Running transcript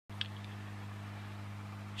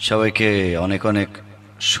সবাইকে অনেক অনেক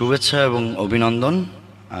শুভেচ্ছা এবং অভিনন্দন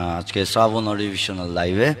আজকে শ্রাবণ অডিভিশনাল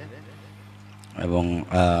লাইভে। এবং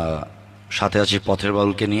সাথে আছি পথের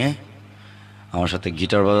বাউলকে নিয়ে। আমার সাথে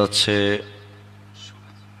গিটার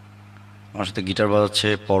বাজাচ্ছে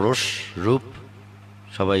পরশ, রূপ,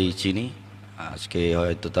 সবাই চিনি। আজকে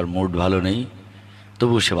হয়তো তার মুড ভালো নেই,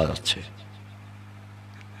 তবু সে বাজাচ্ছে।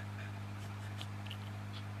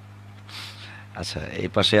 আচ্ছা, এই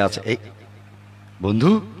পাশে আছে এই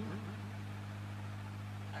বন্ধু।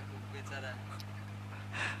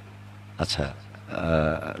 আচ্ছা,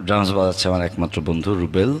 ড্রামস বাজাচ্ছে আমার একমাত্র বন্ধু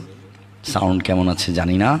রুবেল। সাউন্ড কেমন আছে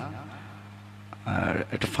জানি না, আর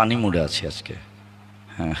একটা ফানি মুডে আছি আজকে।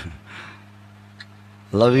 হ্যাঁ,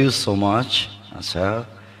 লাভ ইউ সো মাচ। আচ্ছা,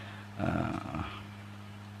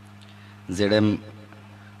 জেড এম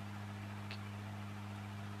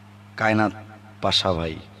কায়নাত পাশা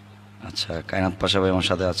ভাই। আচ্ছা, কায়নাত পাশা ভাই আমার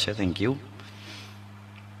সাথে আছে, থ্যাংক ইউ।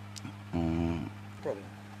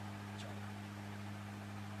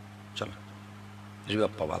 চলো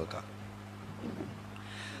রিবাপ্পা বালকা।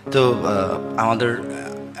 তো আমাদের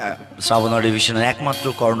শ্রাবণ ডিভিশনের একমাত্র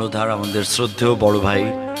কর্ণধার আমাদের শ্রদ্ধেয় বড় ভাই,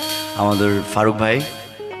 আমাদের ফারুক ভাই।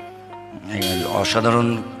 অসাধারণ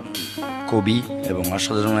কবি এবং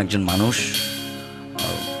অসাধারণ একজন মানুষ,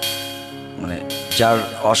 মানে যার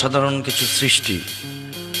অসাধারণ কিছু সৃষ্টি,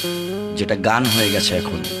 যেটা গান হয়ে গেছে।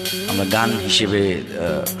 এখন আমরা গান হিসেবে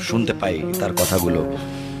শুনতে পাই তার কথাগুলো।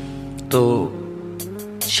 তো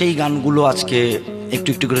সেই গানগুলো আজকে একটু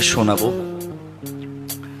একটু করে শোনাবো।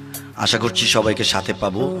 আশা করছি সবাইকে সাথে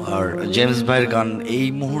পাবো। আর জেমস ভাইয়ের গান এই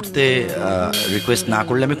মুহূর্তে রিকোয়েস্ট না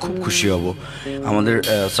করলে আমি খুব খুশি হব। আমাদের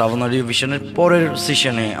শ্রাবণ অডিভিশনের পরের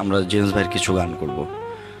সেশনে আমরা জেমস ভাইয়ের কিছু গান করব।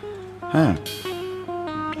 হ্যাঁ,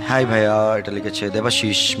 হাই ভাইয়া, এটা লিখেছে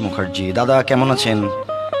দেবাশিস মুখার্জি। দাদা কেমন আছেন?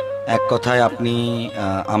 এক কথায় আপনি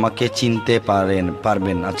আমাকে চিনতে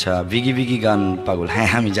পারবেন। আচ্ছা, ভিগি ভিগি গান পাগল।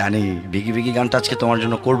 হ্যাঁ, আমি জানি ভিগি ভিগি গানটা আজকে তোমার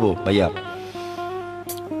জন্য করব ভাইয়া।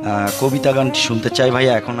 কবিতা গানটি শুনতে চাই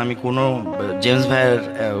ভাইয়া। এখন আমি কোনো জেমস ভাইয়ের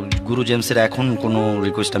গুরু জেমসের এখন কোনো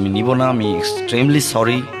রিকোয়েস্ট আমি নিব না। আমি এক্সট্রিমলি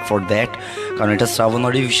সরি ফর দ্যাট, কারণ এটা শ্রাবণ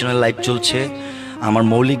অডিভিশনাল লাইভ চলছে। আমার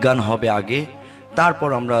মৌলিক গান হবে আগে, তারপর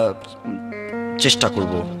আমরা চেষ্টা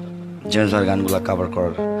করব জেমস ভাইয়ের গানগুলো কভার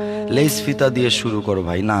করার। লেস ফিতা দিয়ে শুরু করো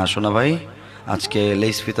ভাই। না শোনা ভাই, আজকে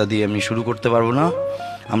লেস ফিতা দিয়ে আমি শুরু করতে পারবো না।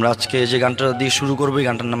 আমরা আজকে যে গানটা দিয়ে শুরু করবো, এই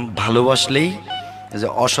গানটার নাম ভালোবাসলেই। যে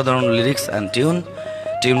অসাধারণ লিরিক্স অ্যান্ড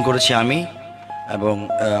টিউন করেছি আমি, এবং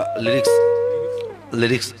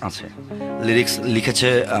লিরিক্স আছে, লিরিক্স লিখেছে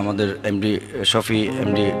আমাদের এমডি শফি,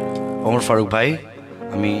 এমডি ওমর ফারুক ভাই।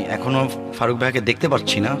 আমি এখনও ফারুক ভাইকে দেখতে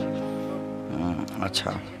পাচ্ছি না। আচ্ছা,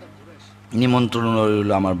 নিমন্ত্রণ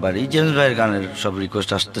রইল আমার বাড়ি। জেমস ভাইয়ের গানের সব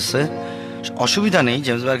রিকোয়েস্ট আসতেছে, অসুবিধা নেই।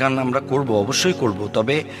 জেমস ভাইয়ের গান আমরা করব, অবশ্যই করব,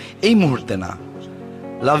 তবে এই মুহূর্তে না।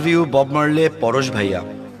 লাভ ইউ বব মারলে, পরশ ভাইয়া।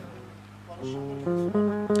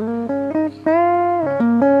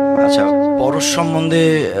 আচ্ছা, পরশ সম্বন্ধে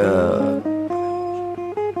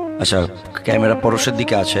আচ্ছা, ক্যামেরা পরশের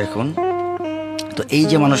দিকে আছে এখন। তো এই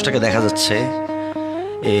যে মানুষটাকে দেখা যাচ্ছে,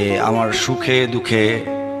 আমার সুখে দুঃখে,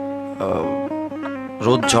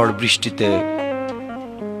 রোদ ঝড় বৃষ্টিতে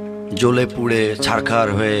জ্বলে পুড়ে ছারখার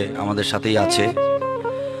হয়ে আমাদের সাথেই আছে।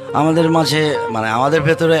 আমাদের মাঝে, মানে আমাদের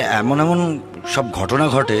ভেতরে এমন এমন সব ঘটনা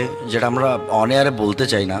ঘটে যেটা আমরা অন এয়ারে বলতে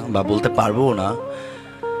চাই না বা বলতে পারবো না।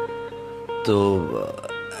 তো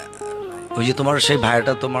ওই যে তোমার সেই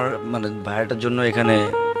ভাইয়াটা, তোমার মানে ভাইয়াটার জন্য এখানে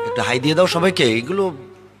একটা হাই দিয়ে দাও সবাইকে। এগুলো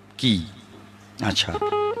কি? আচ্ছা,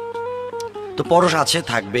 তো পরশ আছে,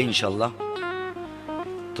 থাকবে ইনশাল্লাহ।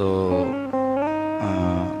 তো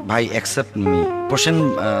ভাই অ্যাকসেপ্ট মি প্রসেন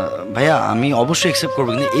ভাইয়া, আমি অবশ্যই অ্যাকসেপ্ট করবো,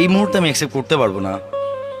 কিন্তু এই মুহূর্তে আমি অ্যাকসেপ্ট করতে পারবো না।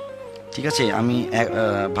 ঠিক আছে, আমি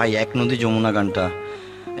ভাই এক নদী যমুনা গানটা,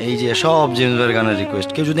 এই যে সব জেমস ভাইয়ের গানের রিকোয়েস্ট,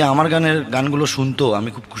 কেউ যদি আমার গানগুলো শুনতো আমি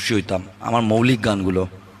খুব খুশি হইতাম, আমার মৌলিক গানগুলো।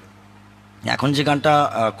 এখন যে গানটা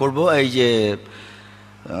করব, এই যে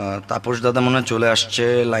তাপস দাদা মনে হয় চলে আসছে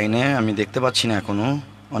লাইনে, আমি দেখতে পাচ্ছি না এখনো।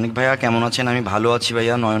 অনেক ভাইয়া কেমন আছেন? আমি ভালো আছি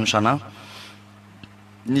ভাইয়া। নয়ন সানা,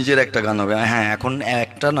 নিজের একটা গান হবে। হ্যাঁ, এখন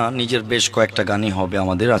একটা না, নিজের বেশ কয়েকটা গানই হবে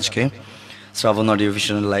আমাদের আজকে শ্রাবণ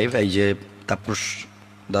অডিভিশনাল লাইভ। এই যে তাপস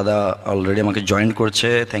দাদা অলরেডি আমাকে জয়েন করছে,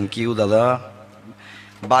 থ্যাংক ইউ দাদা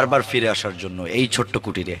বারবার ফিরে আসার জন্য এই ছোট্ট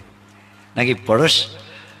কুটিরে। নাকি পরশ?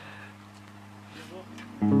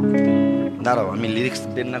 দাঁড়াও, আমি লিরিক্স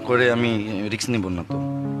বের না করে আমি রিক্স নিব না তো।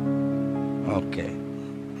 ওকে,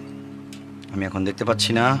 আমি এখন দেখতে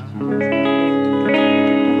পাচ্ছি না।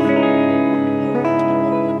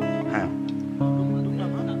 হ্যাঁ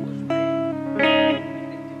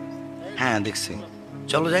হ্যাঁ, দেখছি,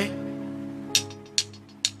 চলো যাই।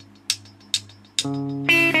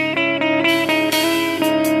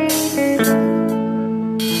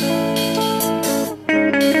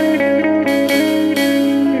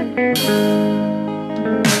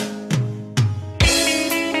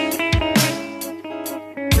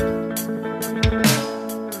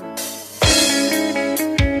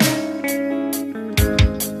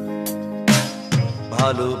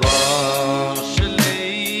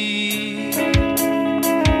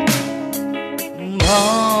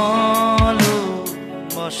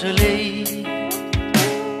 আসলেই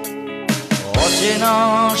অচেনা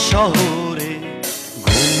শহরে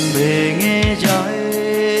ঘুম ভেঙে যায়,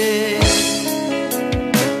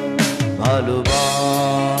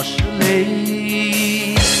 ভালোবাসলেই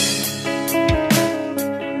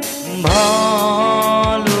ভালোবাসলেই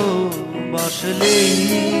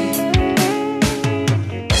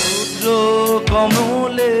রুদ্র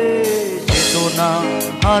কমলে চেতনা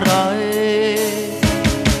হারায়,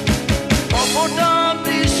 কপটা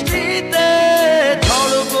বৃষ্টিতে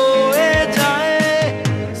ঝড় বয়ে যায়,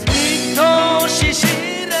 স্নিগ্ধ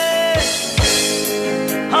শিশিরে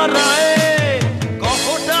হারায়,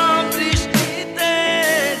 কপটা বৃষ্টিতে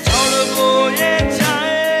ঝড় বয়ে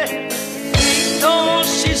যায়, স্নিগ্ধ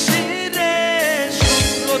শিশিরে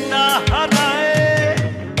শুভ্রতা হারায়,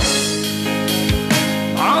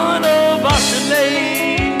 ভালোবাসলেই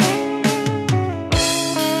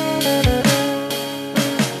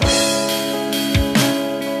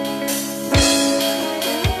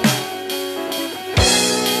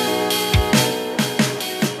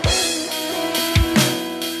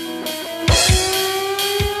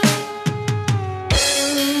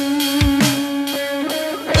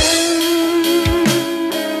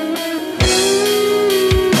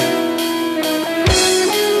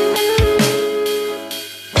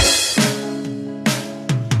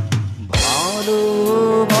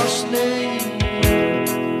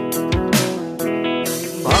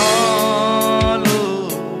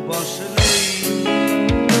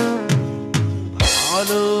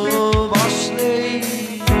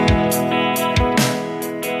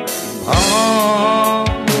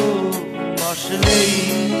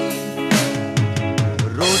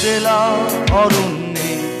রোদেলা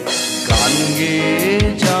অরণ্যে গান গেয়ে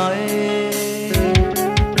যায়,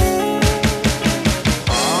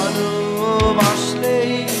 ভালোবাসলেই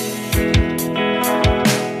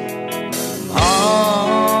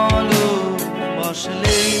ভালোবাসলেই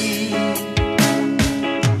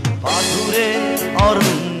পাথুরে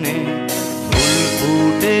অরণ্যে ফুল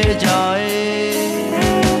ফুটে যায়,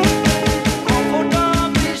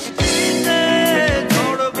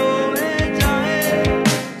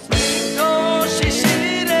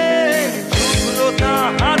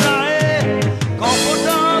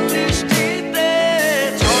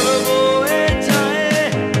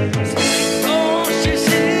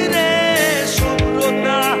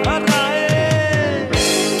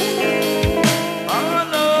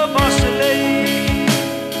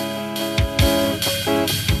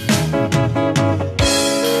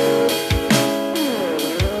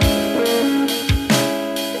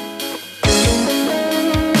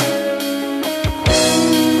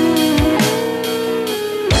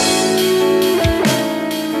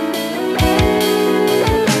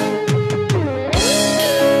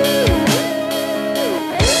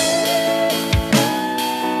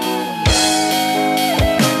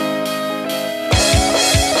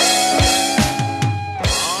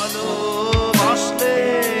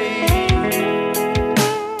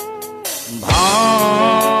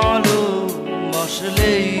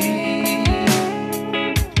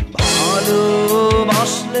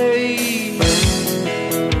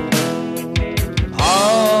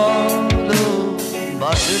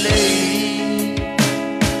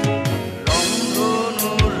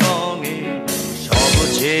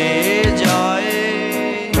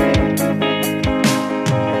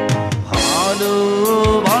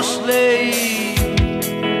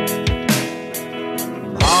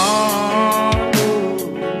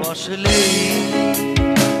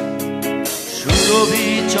 সুরভি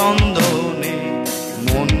চন্দনে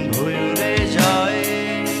মন ভরে যায়,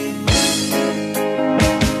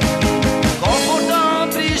 কপটা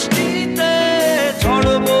বৃষ্টিতে ঝড়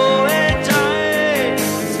বয়ে যায়,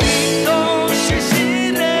 স্নিগ্ধ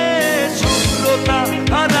শিশিরে শুভ্রতা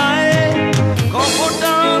হারায়,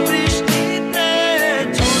 কপটা বৃষ্টিতে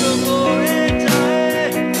ঝড় বয়ে যায়,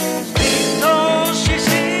 স্নিগ্ধ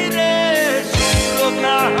শিশিরে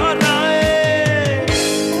শুভ্রতা হারায়,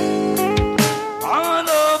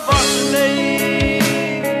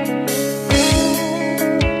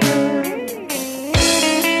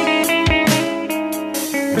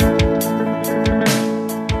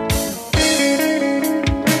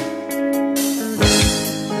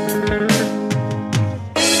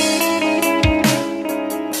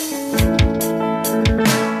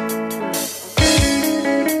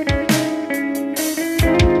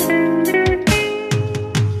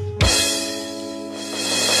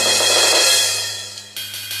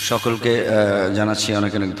 সকলকে জানাচ্ছি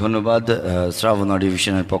অনেক অনেক ধন্যবাদ শ্রাবণ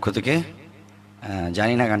অডিভিশনের পক্ষ থেকে।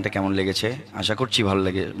 জানি না গানটা কেমন লেগেছে, আশা করছি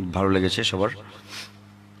ভালো লেগেছে সবার।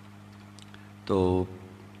 তো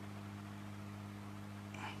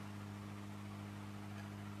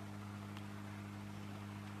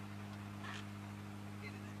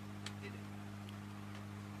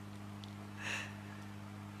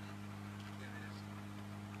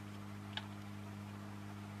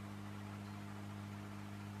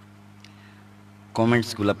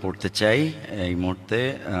কমেন্টসগুলো পড়তে চাই এই মুহূর্তে।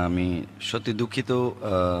 আমি সত্যি দুঃখিত।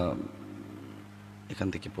 এখান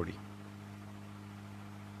থেকে পড়ি।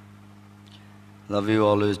 Love you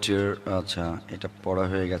always deer. আচ্ছা, এটা পড়া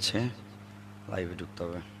হয়ে গেছে, লাইভে ঢুকতে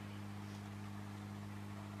হবে।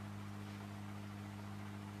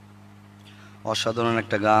 অসাধারণ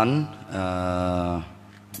একটা গান,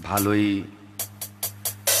 ভালোই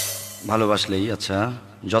ভালোবাসলেই। আচ্ছা,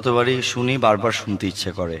 যতবারই শুনি বারবার শুনতে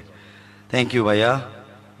ইচ্ছে করে। থ্যাংক ইউ ভাইয়া।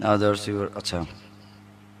 Others your. আচ্ছা,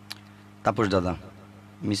 তাপস দাদা,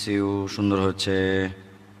 মিস ইউ। সুন্দর হচ্ছে,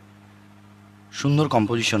 সুন্দর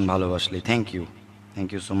composition, ভালোবাসলেই। Thank you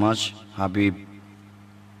so much Habib.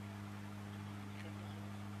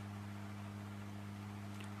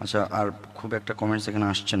 আচ্ছা, আর খুব একটা কমেন্টস এখানে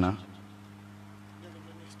আসছে না।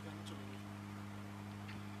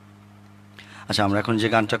 আচ্ছা, আমরা এখন যে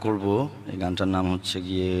গানটা করব এই গানটার নাম হচ্ছে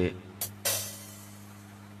গিয়ে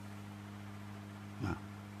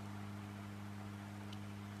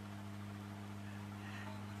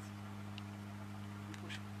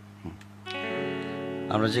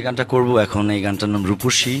আমরা যে গানটা করব এখন, এই গানটার নাম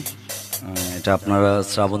রূপসী। এটা আপনারা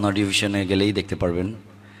শ্রাবণ অডিও ভিশনে গেলেই দেখতে পারবেন।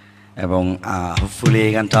 এবং হোপফুলি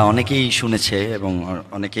এই গানটা অনেকেই শুনেছে এবং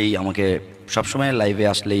অনেকেই আমাকে সবসময় লাইভে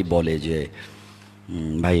আসলেই বলে যে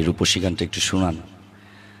ভাই রূপসী গানটা একটু শোনান।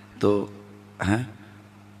 তো হ্যাঁ,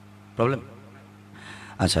 প্রবলেম।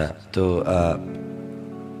 আচ্ছা, তো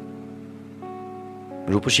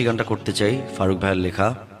রূপসী গানটা করতে চাই, ফারুক ভাইয়ের লেখা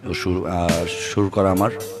ও সুর করা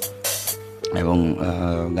আমার, এবং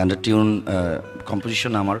গানটার টিউন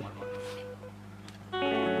কম্পোজিশন আমার।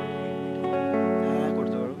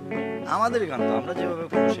 আমাদের গান তো আমরা যেভাবে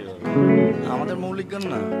করবো সেভাবে, আমাদের মৌলিক গান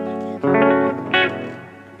না।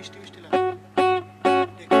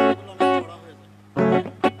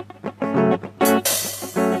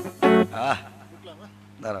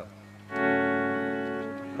 দাঁড়াও,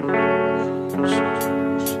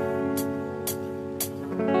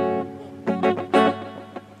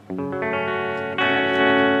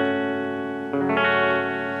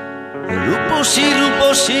 রূপসী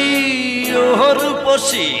রূপসী ও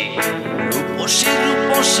রূপসী, রূপসী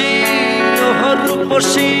রূপসী ও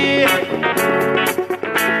রূপসী,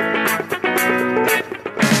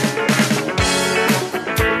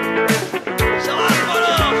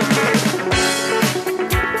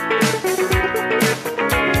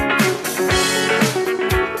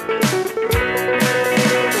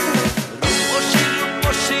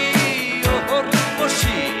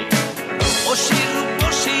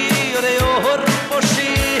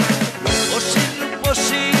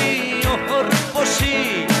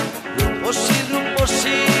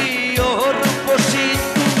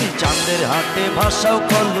 ভাষাও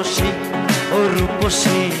কলসি ও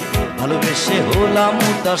রূপসী, ভালোবেসে হলাম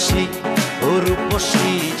উদাসী ও রূপসী।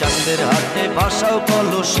 চাঁদের হাটে ভাষাও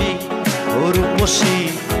কলসি ও রূপসী,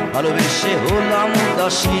 ভালোবেসে হলাম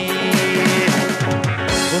উদাসী।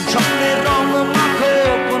 কোন স্বপ্নের রং মাখো,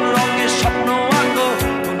 কোন রঙের স্বপ্ন আঁকো,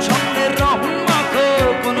 কোন স্বপ্নের রং মাখো,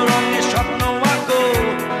 কোন রঙের স্বপ্ন আঁকো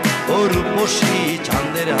ও রূপসী।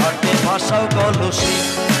 চাঁদের হাটে ভাষাও কলসি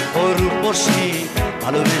ও রূপসী,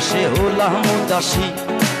 ভালোবেসে হলাম উদাসী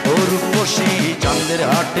ও রূপসী। চাঁদের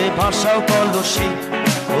হাটে ভাষাও কলসি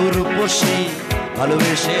ও রূপসী,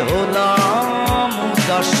 ভালোবেসে হলাম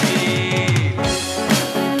উদাসী।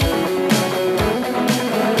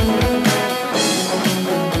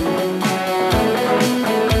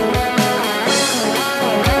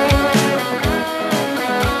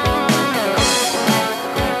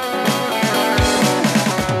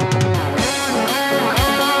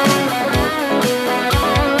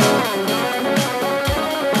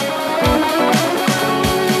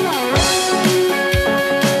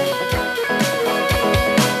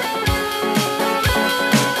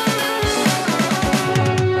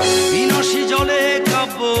 বিনাশী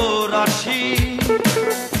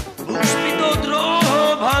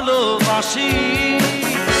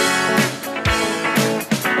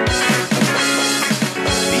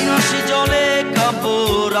জলে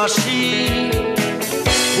কাপড়াশি,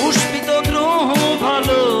 পুষ্পিত দ্রোহ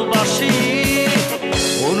ভালোবাসি,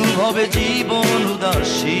 অনুভবে জীবন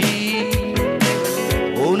উদাসী,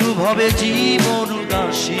 অনুভবে জীবন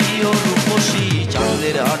উদাসী ও রূপসী।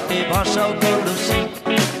 চাঁদের হাটে ভাষাও কলসি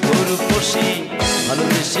ও রূপসী,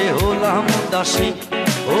 ভালোবেসে হলাম উদাসী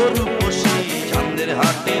ও রূপসী। চাঁদের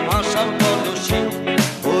হাটে ভাষাও কলসি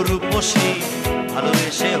ও রূপসী,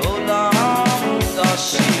 ভালোবেসে হলাম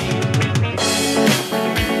উদাসী।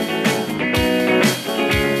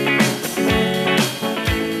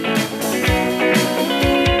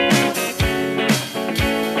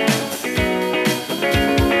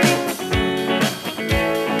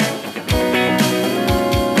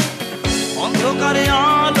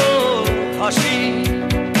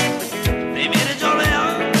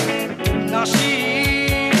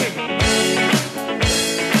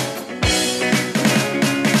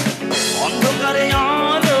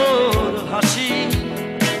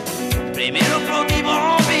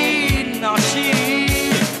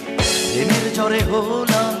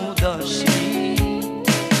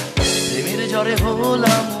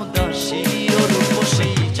 হলাম উদাসী ও রূপসী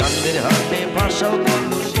চাঁদের হাতে ভাষাও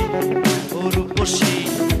কলসী ও রূপসী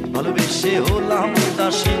ভালোবেসে হলাম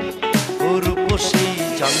উদাসী ও রূপসী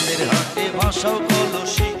চাঁদের হাতে ভাষাও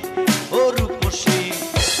কলসী ও রূপসী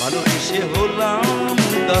ভালোবেসে হলাম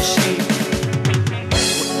উদাসী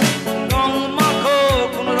রং মাখো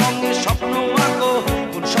কোন রঙের স্বপ্ন মাখো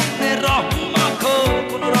কোন স্বপ্নের রং মাখো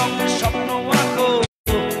কোন রঙের স্বপ্ন মাখো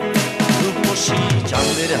রূপসী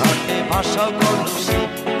চাঁদের হাতে ভাষা কলসী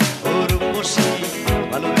ও রূপসী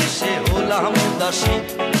ভালোবেসে হলাম উদাসী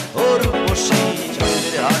ও রূপসী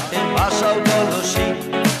চাঁদের হাতে ভাষা কলসী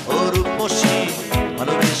ও রূপসী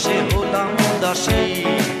ভালোবেসে হলাম উদাসী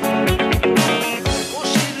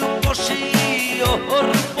রূপসী ও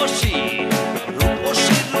রূপসী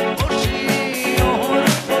রূপসী রূপসী ও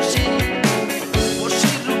রূপসী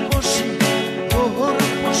রূপসী রূপসী ও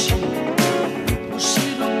রূপসী রূপসী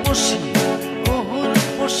রূপসী ও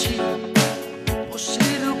রূপসী রূপসী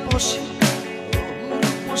রূপসী ও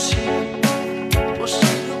রূপসী রূপসী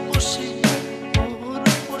রূপসী ও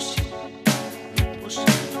রূপসী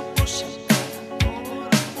রূপসী রূপসী ও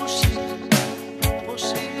রূপসী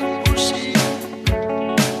রূপসী রূপসী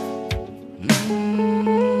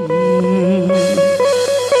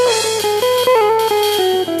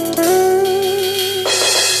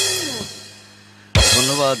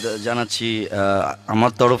ধন্যবাদ জানাচ্ছি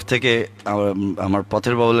আমার তরফ থেকে আমার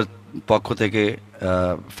পথের বাউলের পক্ষ থেকে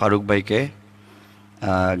ফারুক ভাইকে।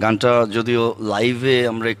 গানটা যদিও লাইভে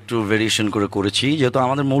আমরা একটু ভেরিয়েশন করেছি, যেহেতু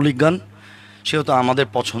আমাদের মৌলিক গান সেহেতু আমাদের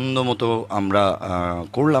পছন্দ মতো আমরা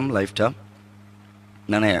করলাম লাইভটা,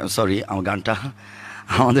 মানে সরি আমার গানটা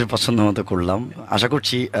আমাদের পছন্দ মতো করলাম। আশা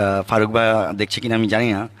করছি ফারুক ভাই দেখছে কিনা আমি জানি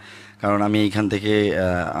না, কারণ আমি এইখান থেকে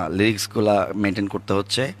লিরিক্সগুলো মেনটেন করতে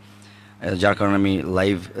হচ্ছে, যার কারণে আমি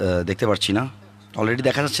লাইভ দেখতে পারছি না। অলরেডি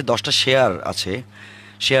দেখা যাচ্ছে 10টা শেয়ার আছে,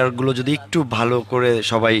 শেয়ারগুলো যদি একটু ভালো করে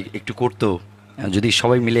সবাই একটু করতো, যদি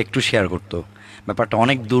সবাই মিলে একটু শেয়ার করতো, ব্যাপারটা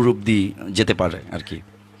অনেক দূর অবধি যেতে পারে আর কি।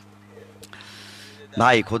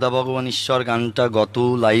 ভাই খোদা ভগবান ঈশ্বর গানটা গত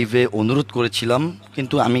লাইভে অনুরোধ করেছিলাম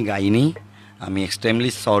কিন্তু আমি গাইনি, আমি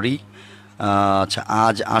এক্সট্রিমলি সরি। আচ্ছা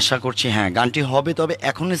আজ আশা করছি হ্যাঁ গানটি হবে, তবে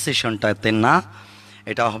এখনের সেশনটাতে না,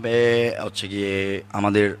 এটা হবে হচ্ছে গিয়ে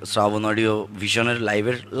আমাদের শ্রাবণ অডিও ভিশনের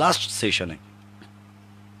লাইভের লাস্ট সেশনে।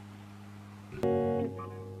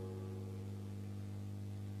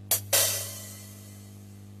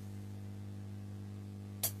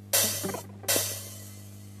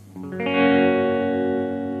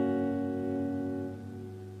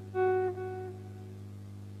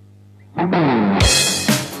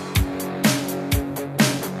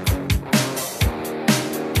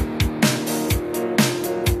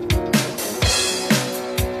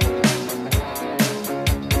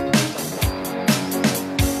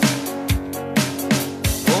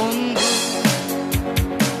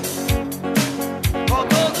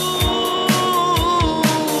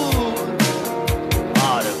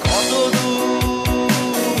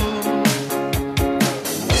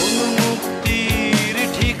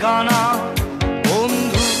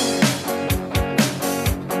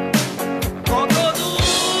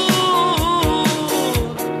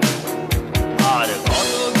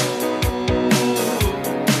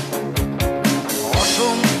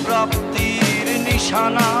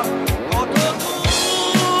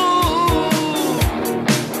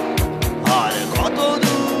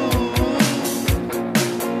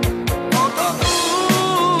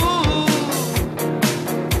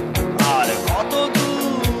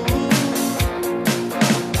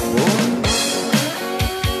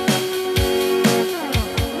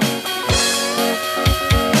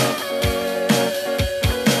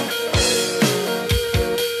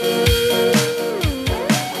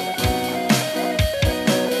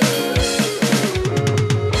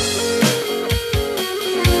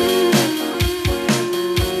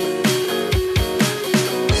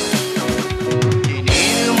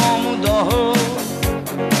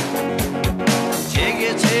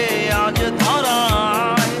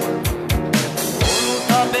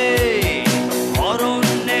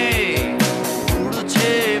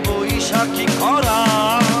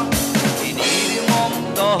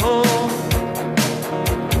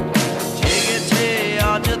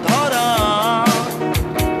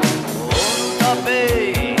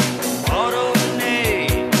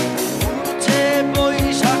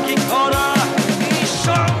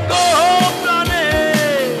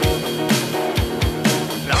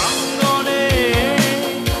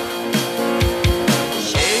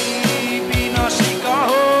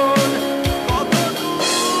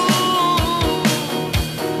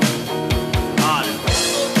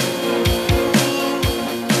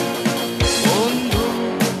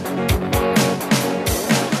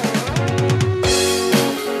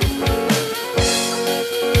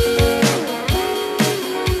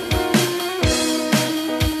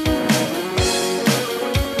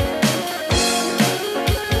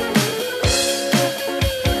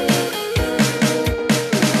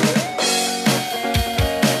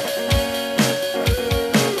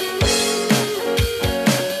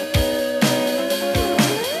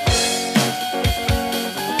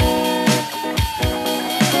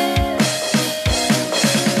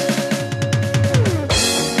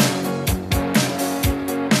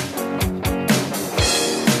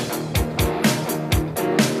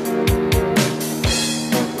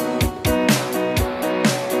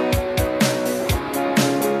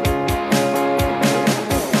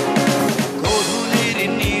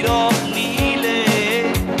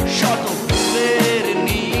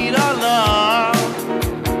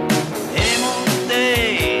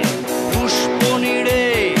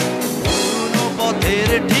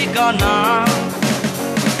 ঠিকানা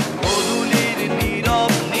বদুলির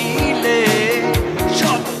নীরব নীলে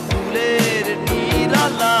সব ফুলের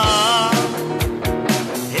নিরালা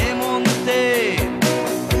হেমন্তে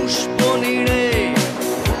পুষ্প নীড়ে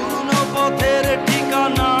পুরনো পথের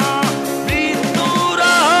ঠিকানা মৃত্যুর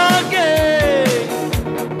আগে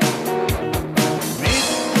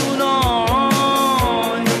মৃত্যু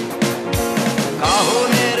নয়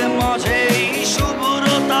কাহনের মাঝেই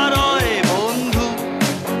শুভ্রতা রয় বন্ধু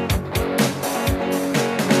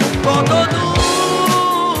কত দূর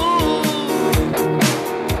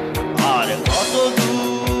আর কত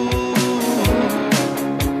দূর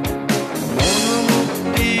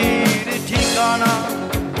মনোমুক্তির ঠিকানা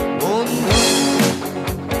বন্ধু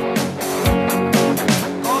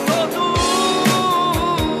কত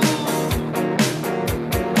দূর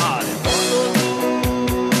আর কত দূর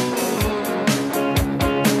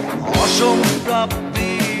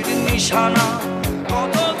অসম্প্রাপ্তির নিশানা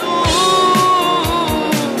কত দূর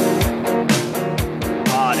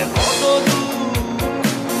আর কত দূর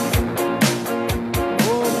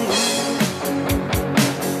বন্ধু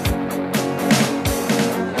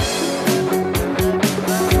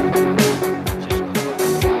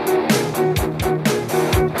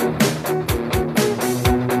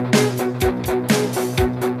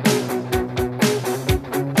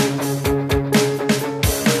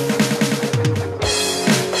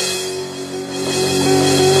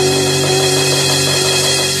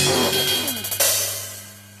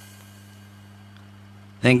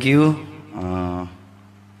থ্যাংক ইউ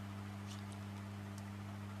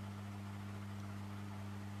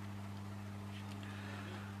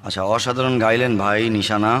আচ্ছা অসাধারণ গাইলেন ভাই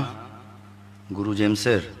নিশানা গুরু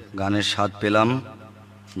জেমসের গানের স্বাদ পেলাম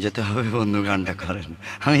যেতে হবে বন্ধু গানটা করেন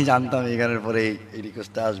আমি জানতাম এই গানের পরে এই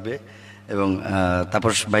রিকোয়েস্টটা আসবে এবং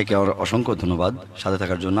তাপস ভাইকে অসংখ্য ধন্যবাদ সাথে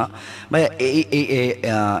থাকার জন্য ভাই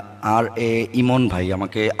আর ইমন ভাই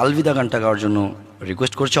আমাকে আলবিদা গানটা গাওয়ার জন্য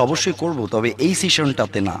রিকোয়েস্ট করছে অবশ্যই করব তবে এই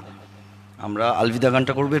সেশনটাতে না আমরা আলবিদা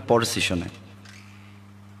গানটা করবো এর পরের সেশনে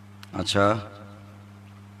আচ্ছা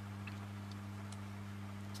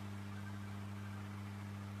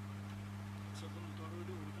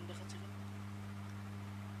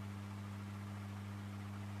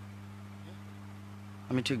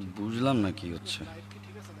আমি ঠিক বুঝলাম না কি হচ্ছে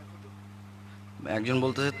একজন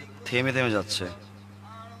বলতেছে থেমে থেমে যাচ্ছে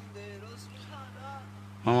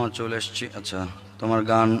মামা চলে এসছি আচ্ছা তোমার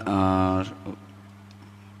গান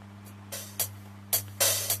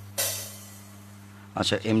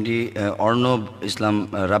আচ্ছা এমডি অর্ণব ইসলাম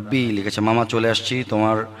রাব্বি লিখেছে মামা চলে আসছি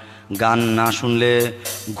তোমার গান না শুনলে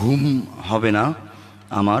ঘুম হবে না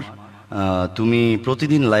আমার তুমি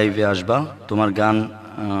প্রতিদিন লাইভে আসবা তোমার গান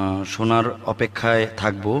শোনার অপেক্ষায়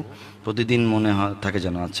থাকবো প্রতিদিন মনে থাকে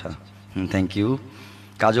যেন আচ্ছা থ্যাংক ইউ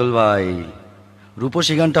কাজল ভাই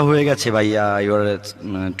রূপসী গানটা হয়ে গেছে ভাইয়া ইউর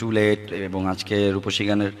টু লেট এবং আজকে রূপসী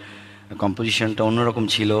গানের কম্পোজিশনটা অন্যরকম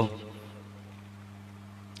ছিল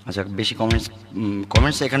আচ্ছা বেশি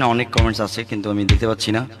কমেন্টস এখানে অনেক কমেন্টস আছে কিন্তু আমি দেখতে পাচ্ছি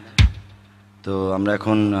না তো আমরা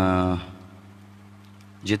এখন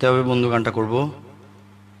যেতে হবে বন্ধু গানটা করবো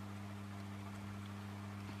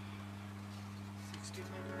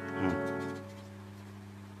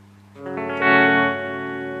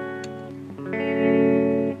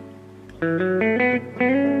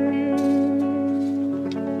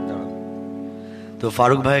তো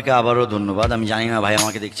ফারুক ভাইকে আবারও ধন্যবাদ আমি জানি না ভাই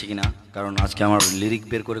আমাকে দেখছে কিনা কারণ আজকে আমার লিরিক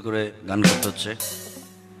বের করে করে গান করতে হচ্ছে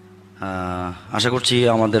আশা করছি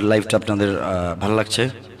আমাদের লাইভটা আপনাদের ভালো লাগছে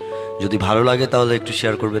যদি ভালো লাগে তাহলে একটু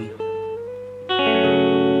শেয়ার করবেন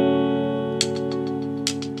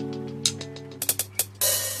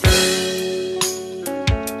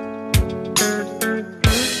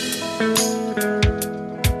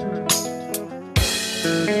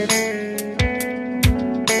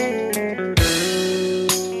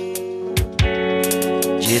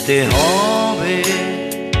যেতে হবে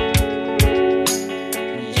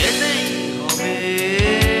যেতেই হবে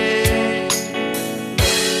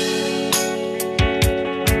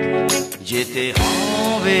যেতে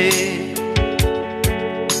হবে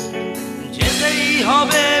যেতেই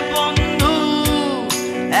হবে বন্ধু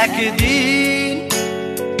একদিন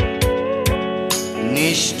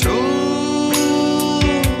নিষ্ঠুর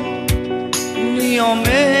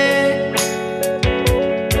নিয়মে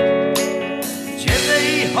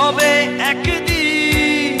হবে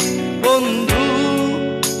একদিন বন্ধু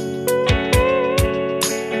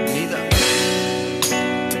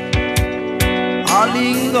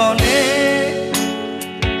আলিঙ্গনে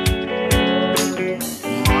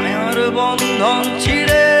মায়ার বন্ধন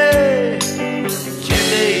ছিঁড়ে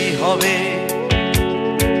যেতেই হবে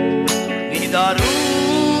নিদারুণ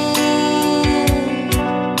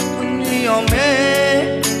নিয়মে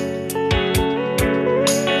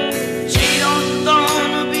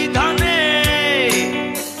চিরন্তন বিধানে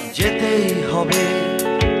যেতেই হবে,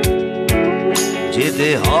 যেতে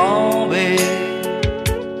হবে।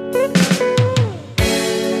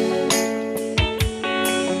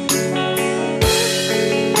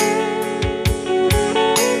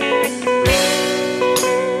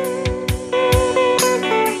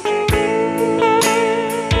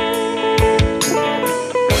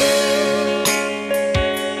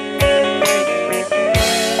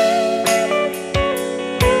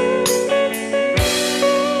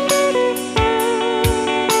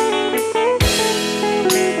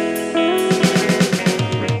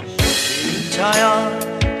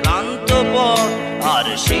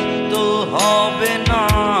 সিক্ত হবে না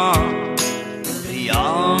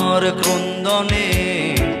প্রিয়ার ক্রন্দনে,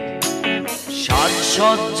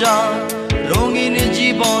 সাজসজ্জা রঙিন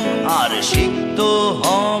জীবন আর সিক্ত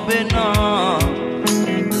হবে না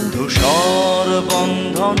ধূসর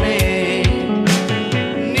বন্ধনে।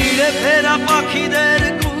 নীড়ে ফেরা পাখিদের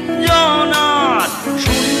গুঞ্জন আর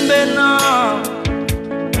শুনবে না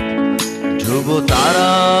ধ্রুব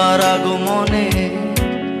তারার আগমনে।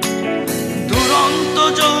 দুরন্ত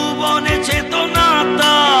যৌবনে চেতনা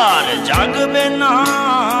তার জাগবে না,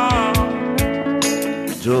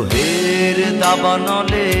 দ্রোহের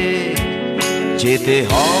দাবানলে যেতে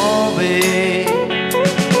হবে।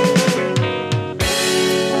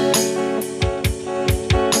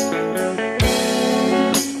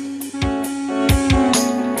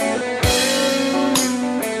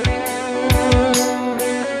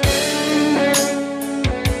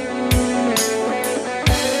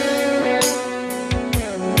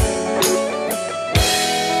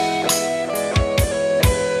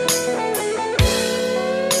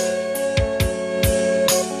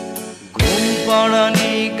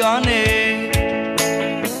 পাড়ানি গানে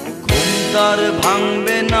ঘুম তার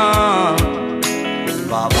ভাঙবে না,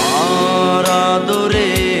 বাবার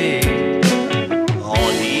আদরে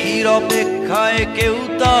অধীর অপেক্ষায় কেউ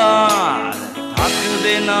তার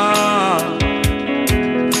থাকবে না।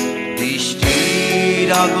 বৃষ্টির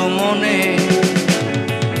আগমনে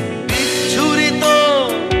বিচ্ছুরিত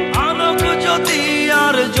আলোক জ্যোতি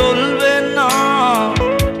আর জ্বলবে না,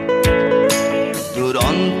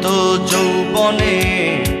 দুরন্ত যৌবনে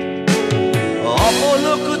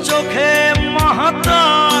অপলক চোখে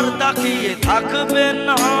মাহাতার তাকিয়ে থাকবে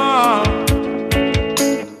না।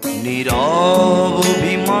 নীরব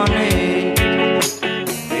অভিমানে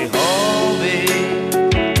হবে,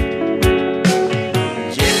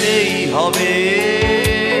 যেতেই হবে,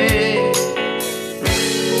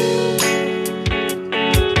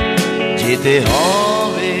 যেতে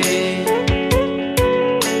হবে,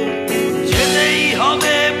 যেতেই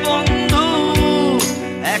হবে বন্ধু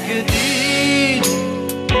একদিন।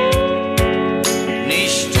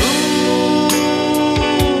 নিষ্ঠুর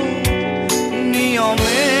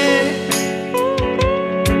নিয়মে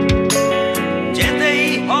যেতেই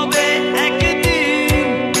হবে একদিন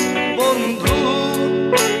বন্ধু।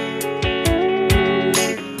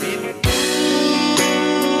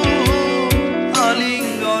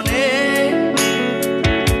 আলিঙ্গনে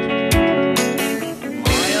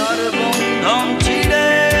মায়ার বন্ধন ছিঁড়ে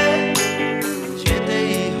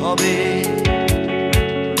যেতেই হবে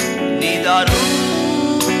নিদারুণ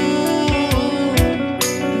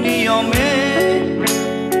নিয়মে,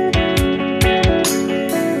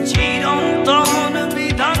 চিরন্তন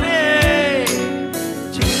বিধানে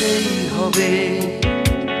যেতেই হবে,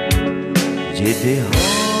 যেতে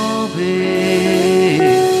হবে।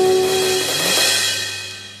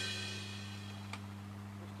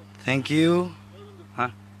 Thank you.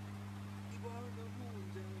 হ্যাঁ,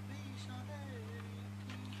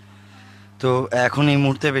 তো এখন এই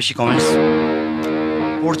মুহূর্তে বেশি কমেন্টস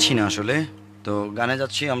পড়ছি না আসলে, তো গানে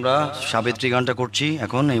যাচ্ছি আমরা। সাবিত্রী গানটা করছি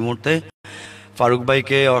এখন এই মুহূর্তে। ফারুক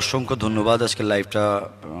ভাইকে অসংখ্য ধন্যবাদ আজকে লাইভটা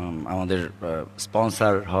আমাদের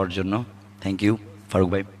স্পন্সার হওয়ার জন্য। থ্যাংক ইউ ফারুক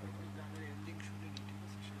ভাই।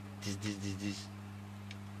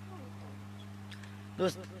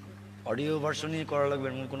 অডিও ভার্সনই করা লাগবে,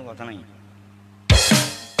 এমন কোনো কথা নাই।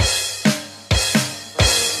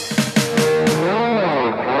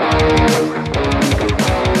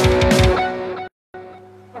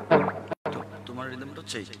 তোমার রিদমটা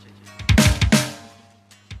হচ্ছে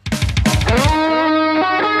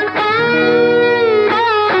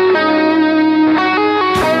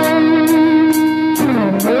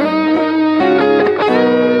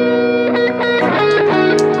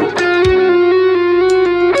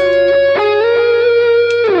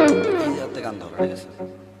গান ধরো, ঠিক আছে?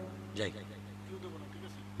 যাই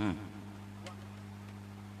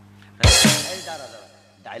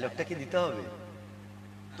ডায়লগটা একটা কি দিতে হবে?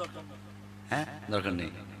 হ্যাঁ, দরকার নেই।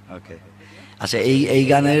 ওকে, আচ্ছা, এই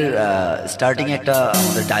গানের স্টার্টিং একটা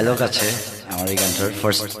আমাদের ডায়লগ আছে। আমার এই গানটার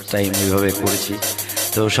ফার্স্ট টাইম এইভাবে করেছি,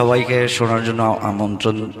 তো সবাইকে শোনার জন্য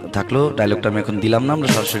আমন্ত্রণ থাকলো। ডায়লগটা আমি এখন দিলাম না, আমরা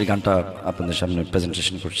সরাসরি গানটা আপনাদের সামনে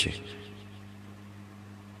প্রেজেন্টেশন করছি।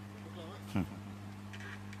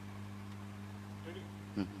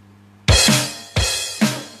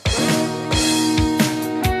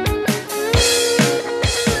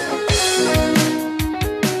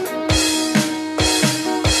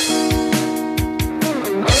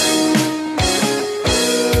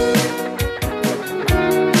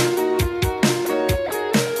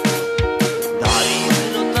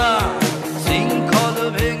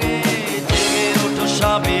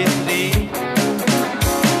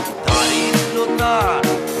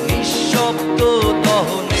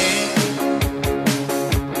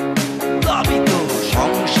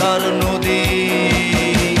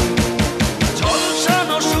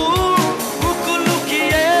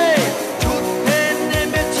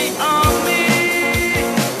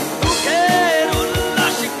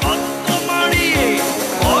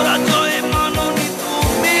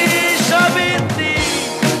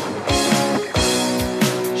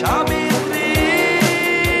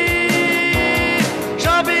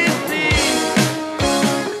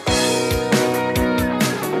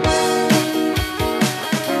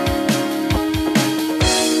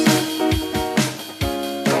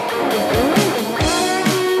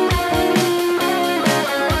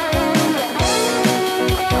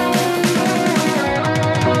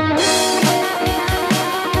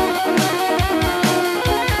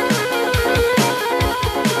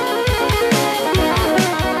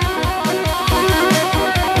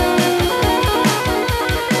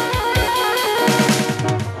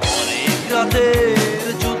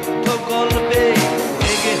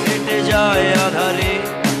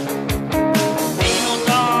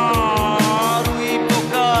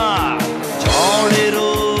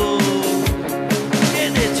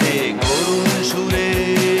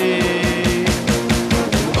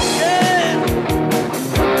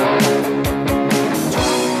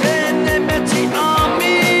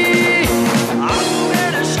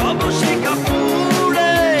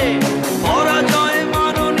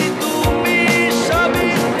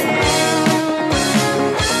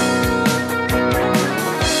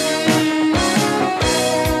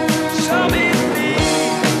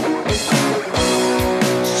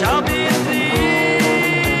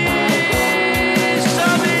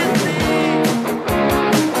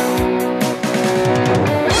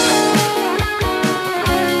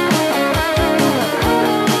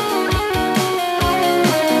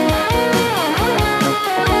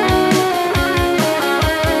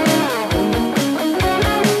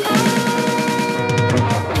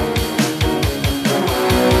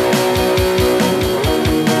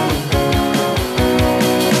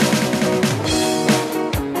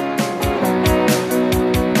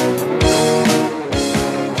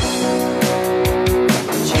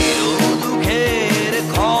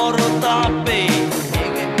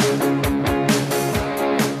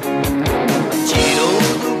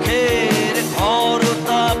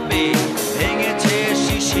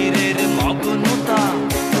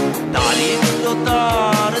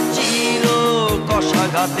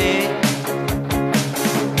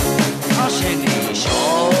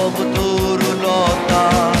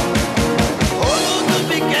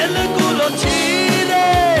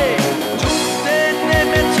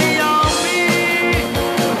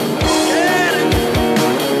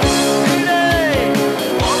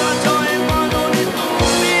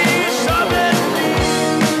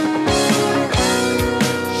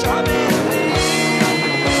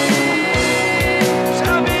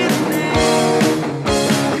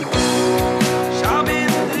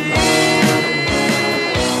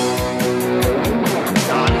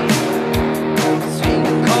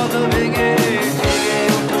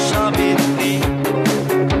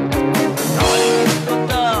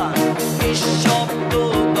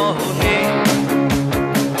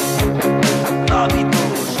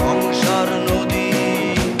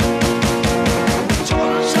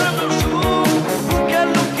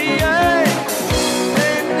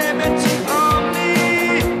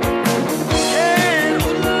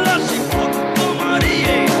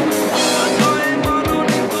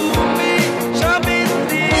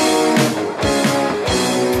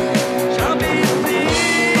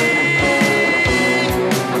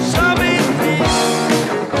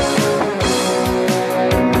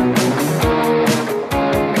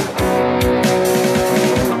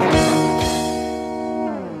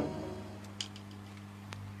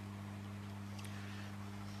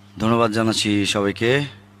 ধন্যবাদ জানাচ্ছি সবাইকে।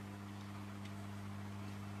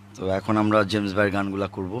 তো এখন আমরা জেমস ভাইয়ের গানগুলা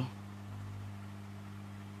করব।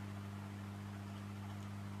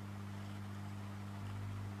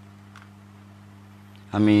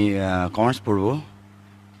 আমি কমার্স পড়ব,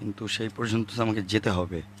 কিন্তু সেই পর্যন্ত আমাকে যেতে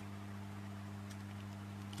হবে।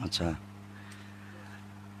 আচ্ছা,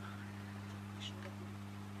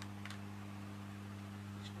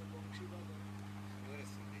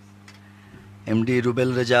 এমডি রুবেল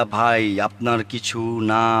রেজা ভাই, আপনার কিছু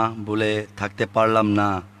না বলে থাকতে পারলাম না।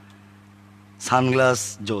 সানগ্লাস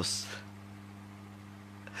জোস,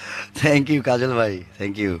 থ্যাংক ইউ কাজল ভাই,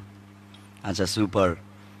 থ্যাংক ইউ। আচ্ছা সুপার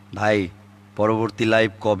ভাই, পরবর্তী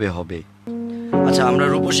লাইভ কবে হবে? আচ্ছা, আমরা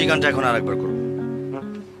রূপসী গানটা এখন আরেকবার করব।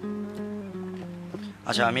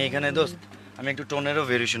 আচ্ছা, আমি এখানে দোস্ত আমি একটু টোনেরও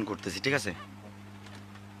ভেরিয়েশন করতেছি, ঠিক আছে?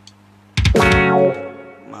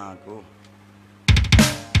 মা গো,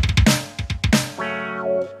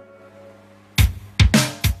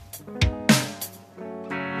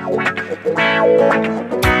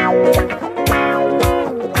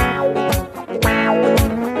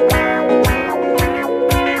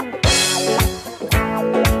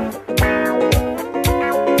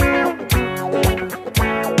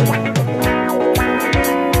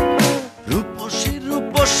 রূপসী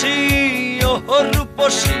রূপসী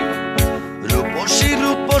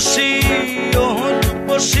রূপসী ও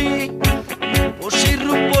রূপসী রূপসী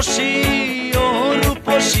রূপসী ও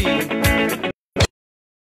রূপসী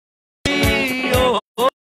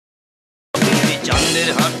চাঁদের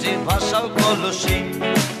হাতে ভাষাও কলসী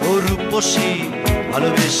ও রূপসী,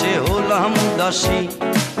 ভালোবেসে হলাম দাসী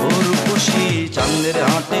ও রূপসী, চাঁদের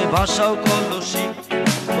হাতে ভাষাও কলসী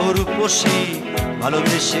ও রূপসী,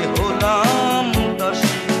 ভালোবেসে হলাম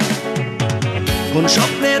দাসী। কোন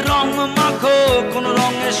স্বপ্নের রং মাখো, কোন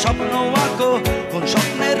রঙের স্বপ্ন আঁকো, কোন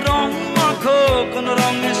স্বপ্নের রং মাখো, কোন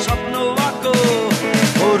রঙের স্বপ্ন আঁকো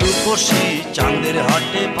ও রূপসী, চাঁদের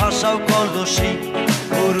হাটে ভাষাও কলসী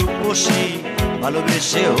ও রূপসী,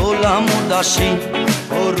 ভালোবেসে হলাম দাসী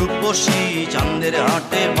ও রূপসী, চাঁদের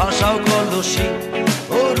হাটে ভাষাও কলসী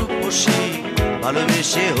ও রূপসী,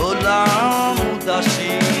 ভালোবেসে হলাম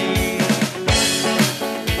দাসী।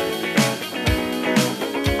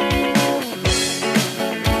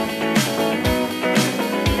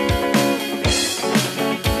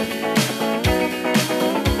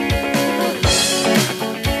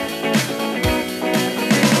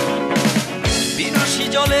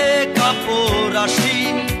 জলে কাপড় আসি,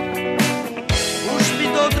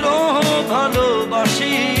 পুষ্পিত দ্রোহ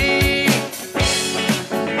ভালোবাসি,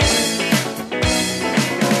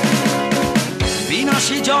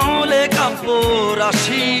 বিনাশী জলে কাপড়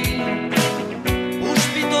আসি,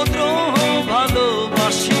 পুষ্পিত দ্রোহ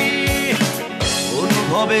ভালোবাসি,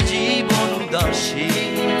 অনুভবে জীবন উদাসী,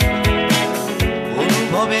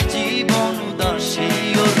 অনুভবে জীবন উদাসী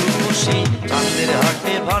ও রূপসী, চাঁদের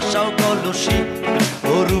হাটে ভাষাও কলসী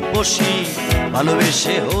ও রূপসী,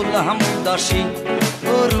 ভালোবেসে হলাম দাসী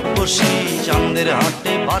ও রূপসী, চাঁদের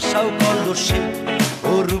হাটে ভাষাও কলসী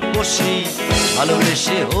ও রূপসী,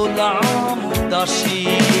 ভালোবেসে হলাম দাসী।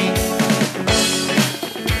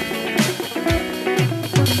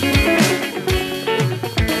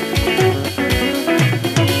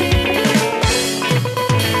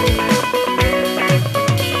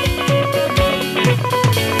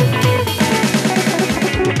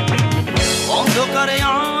 অন্ধকারে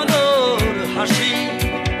আলোর হাসি,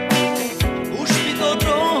 পুষ্পিত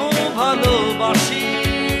দ্রোহ ভালোবাসি,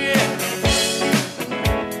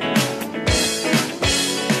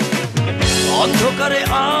 অন্ধকারে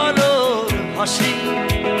আলোর হাসি,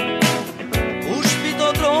 পুষ্পিত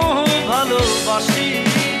দ্রোহ ভালোবাসি,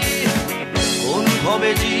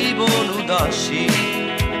 অনুভবে জীবন উদাসী,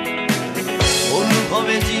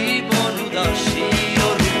 অনুভবে জীবন উদাসী ও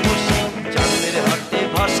রূপসী, চাঁদের হাটে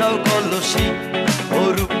ভাষাও কলসী ও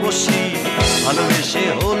রূপসী, ভালোবেসে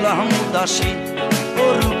হলাম দাসী ও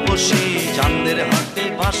রূপসী, চাঁদের হাটে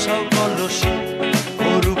ভাষাও কলসী ও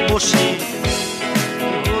রূপসী,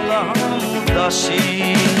 হলাম দাসী।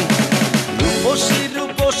 রূপসী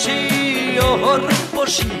রূপসী ও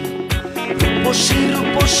রূপসী, রূপসী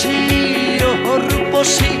রূপসী ও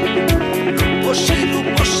রূপসী, রূপসী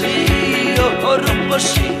রূপসী ও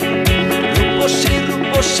রূপসী, রূপসী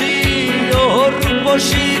রূপসী ও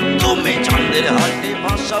রূপসী, তুমি চাঁদের হাটে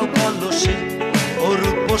ভাষাও কলসী ও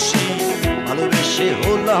রূপসী, ভালোবেসে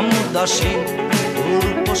হলাম দাসী ও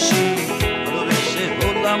রূপসী, ভালোবেসে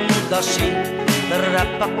হলাম দাসী,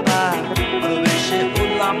 রাপাপা, ভালোবেসে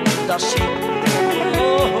হলাম দাসী।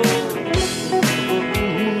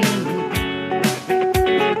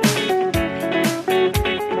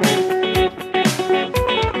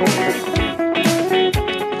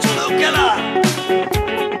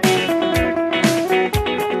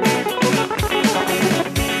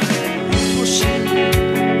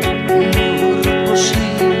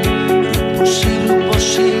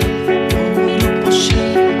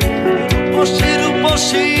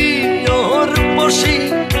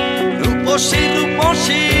 রূপসী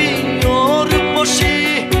রূপসী ও রূপসী,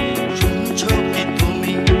 শুনছো কি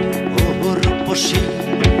তুমি ও রূপসী,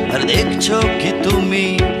 আর দেখছো কি তুমি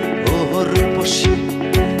ও রূপসী,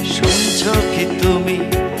 শুনছো কি তুমি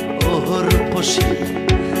ও রূপসী,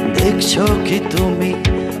 দেখছো কি তুমি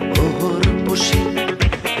ও রূপসী।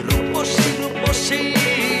 রূপসী রূপসী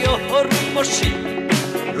ও রূপসী,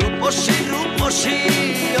 রূপসী রূপসী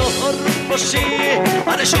ও রূপসী,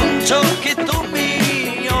 আরে শুনছো কি তুমি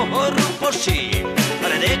ও রূপসী,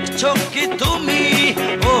 আরে দেখছো কি তুমি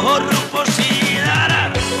ও রূপসী।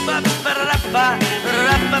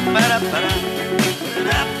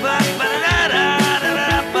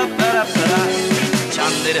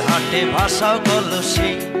 চাঁদের হাটে ভাষাও কলসি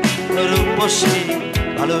রূপসী,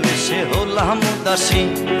 ভালোবেসে হলাম উদাসী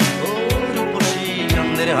ও রূপসী।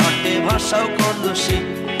 চাঁদের হাটে ভাষাও কলসি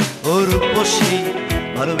ও রূপসী,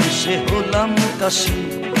 ভালোবেসে হলাম উদাসী।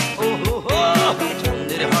 ও হো হো,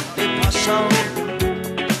 চাঁদের হাটে ভাষাও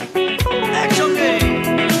একসঙ্গে।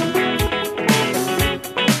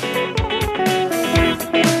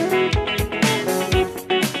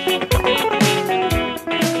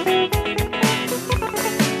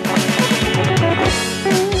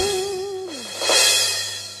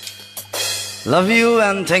 Love you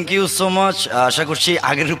and thank you so much. আশা করছি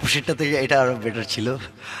আগের রূপসীটা থেকে এটা আরো বেটার ছিল,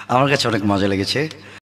 আমার কাছে অনেক মজা লেগেছে।